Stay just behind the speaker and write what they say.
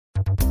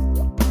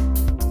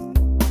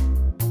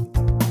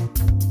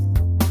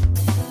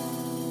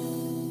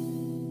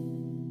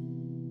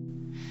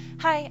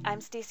Hi, I'm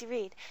Stacy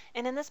Reed,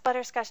 and in this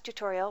Butterscotch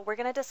tutorial, we're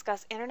going to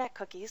discuss internet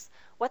cookies,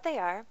 what they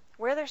are,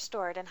 where they're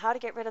stored, and how to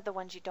get rid of the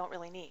ones you don't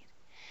really need.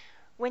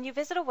 When you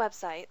visit a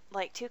website,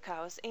 like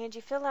 2Cows, and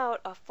you fill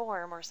out a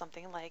form or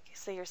something, like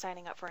say you're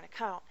signing up for an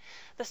account,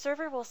 the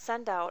server will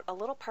send out a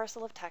little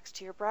parcel of text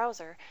to your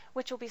browser,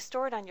 which will be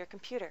stored on your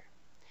computer.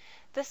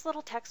 This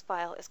little text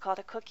file is called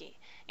a cookie,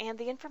 and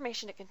the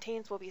information it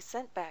contains will be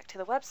sent back to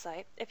the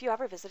website if you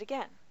ever visit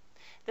again.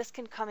 This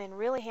can come in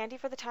really handy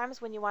for the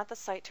times when you want the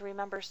site to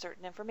remember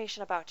certain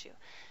information about you,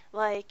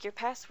 like your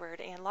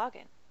password and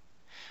login.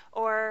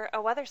 Or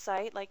a weather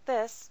site like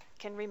this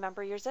can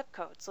remember your zip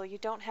code, so you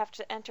don't have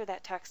to enter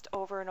that text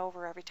over and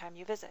over every time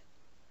you visit.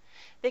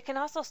 They can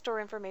also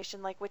store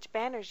information like which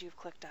banners you've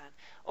clicked on,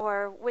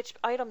 or which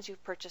items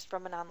you've purchased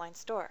from an online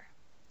store.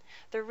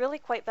 They're really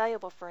quite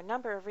valuable for a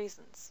number of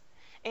reasons.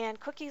 And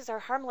cookies are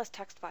harmless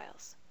text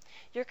files.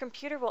 Your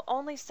computer will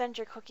only send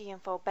your cookie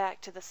info back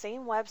to the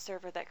same web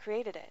server that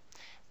created it.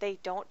 They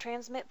don't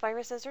transmit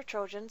viruses or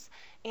trojans,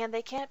 and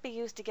they can't be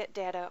used to get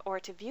data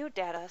or to view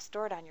data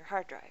stored on your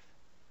hard drive.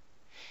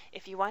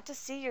 If you want to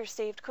see your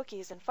saved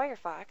cookies in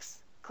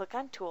Firefox, click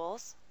on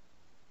Tools,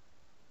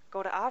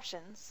 go to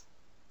Options,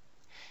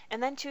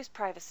 and then choose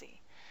Privacy.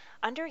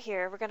 Under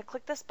here, we're going to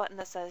click this button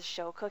that says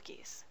Show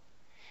Cookies.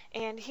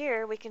 And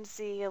here we can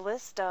see a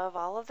list of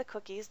all of the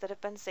cookies that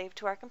have been saved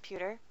to our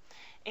computer,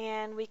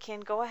 and we can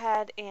go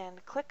ahead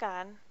and click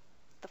on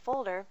the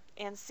folder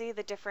and see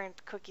the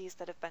different cookies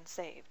that have been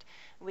saved.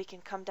 We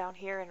can come down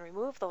here and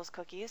remove those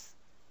cookies,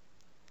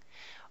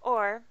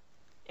 or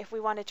if we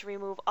wanted to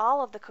remove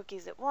all of the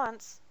cookies at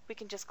once, we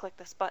can just click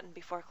this button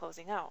before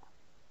closing out.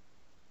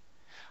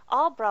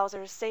 All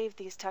browsers save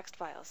these text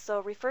files, so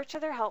refer to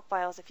their help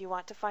files if you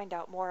want to find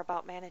out more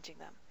about managing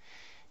them.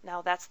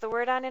 Now that's the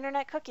word on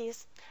internet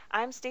cookies.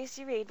 I'm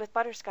Stacy Reed with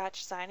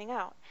Butterscotch signing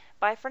out.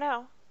 Bye for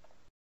now.